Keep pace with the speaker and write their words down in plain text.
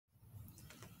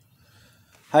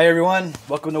Hi everyone,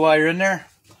 welcome to While You're In There.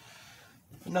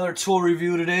 Another tool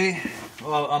review today,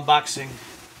 well, unboxing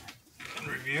and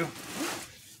review.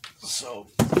 So,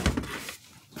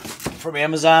 from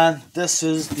Amazon, this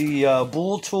is the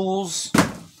Bulltools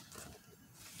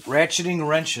ratcheting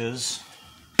wrenches,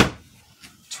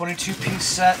 22-piece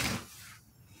set.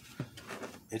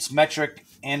 It's metric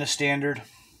and a standard.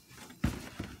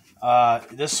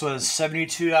 This was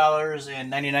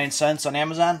 $72.99 on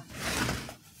Amazon.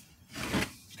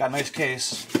 Got a nice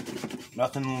case.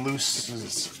 Nothing loose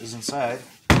is inside.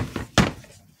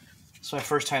 It's my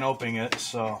first time opening it,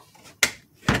 so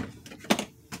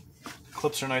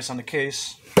clips are nice on the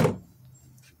case.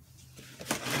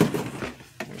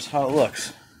 Here's how it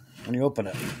looks when you open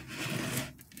it.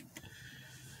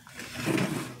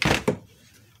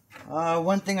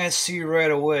 One thing I see right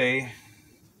away,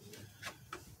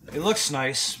 it looks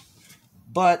nice,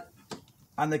 but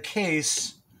on the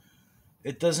case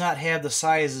it does not have the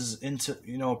sizes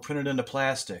printed into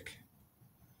plastic.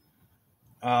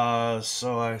 So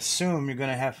I assume you're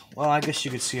gonna have, well, I guess you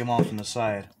could see them all from the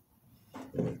side,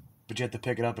 but you have to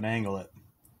pick it up and angle it,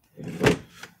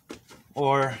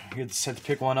 or you just have to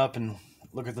pick one up and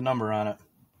look at the number on it.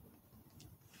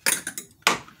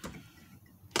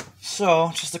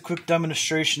 So just a quick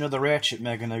demonstration of the ratchet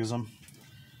mechanism.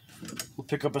 We'll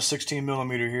pick up a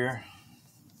 16mm here.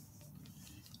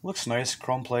 Looks nice,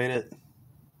 chrome plated.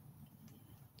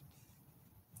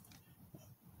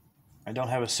 I don't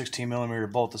have a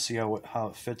 16mm bolt to see how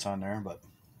it fits on there, but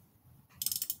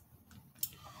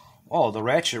oh, the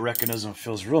ratchet mechanism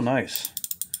feels real nice.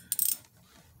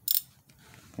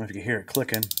 I don't know if you can hear it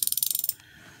clicking,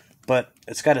 but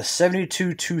it's got a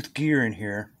 72 tooth gear in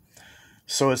here,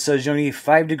 so it says you only need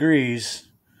 5 degrees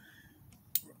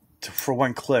for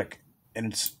one click,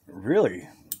 and it's really,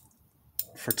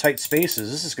 for tight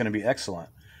spaces, this is going to be excellent.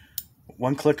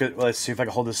 One click, let's see if I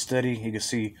can hold this steady. You can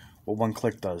see what one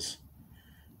click does.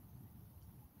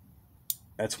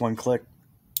 That's one click,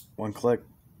 one click,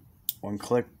 one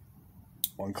click,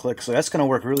 one click. So that's going to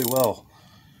work really well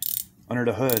under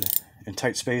the hood in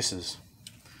tight spaces.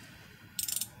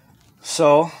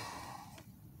 So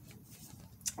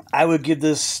I would give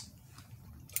this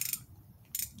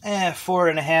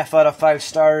 4.5 out of 5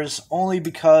 stars, only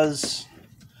because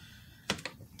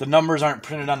the numbers aren't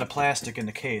printed on the plastic in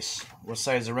the case, what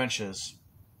size the wrench is.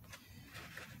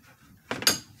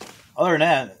 Other than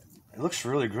that, it looks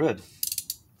really good.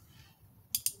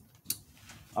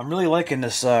 I'm really liking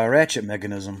this ratchet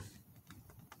mechanism.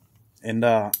 And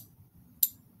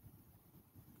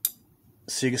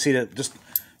so you can see that, just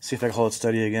see if I can hold it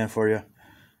steady again for you.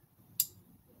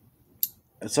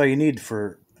 That's all you need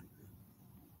for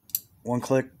one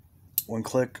click, one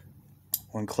click,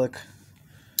 one click.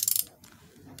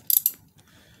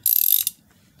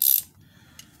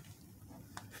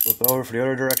 Flip it over for the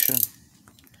other direction.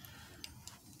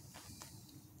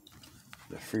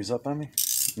 Did that freeze up on me?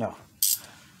 No.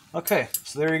 Okay,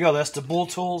 so there you go. That's the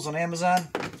Bulltools on Amazon.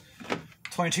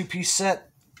 22-piece set.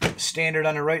 Standard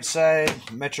on the right side,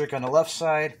 metric on the left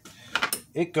side.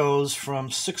 It goes from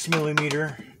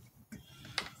 6mm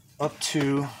up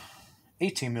to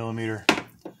 18mm.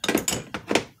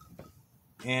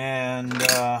 And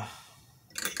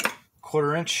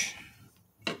 1/4 inch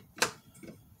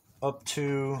up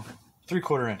to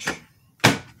 3/4 inch.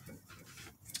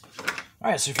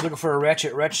 Alright, so if you're looking for a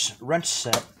ratchet wrench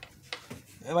set,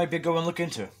 that might be a good one to look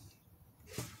into.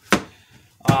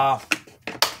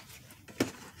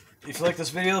 If you like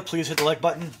this video, please hit the like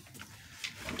button.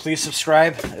 Please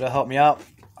subscribe. It'll help me out.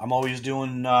 I'm always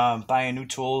doing buying new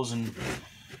tools and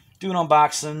doing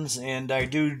unboxings, and I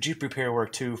do Jeep repair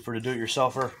work too for the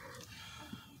do-it-yourselfer.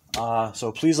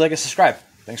 So please like and subscribe.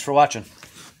 Thanks for watching.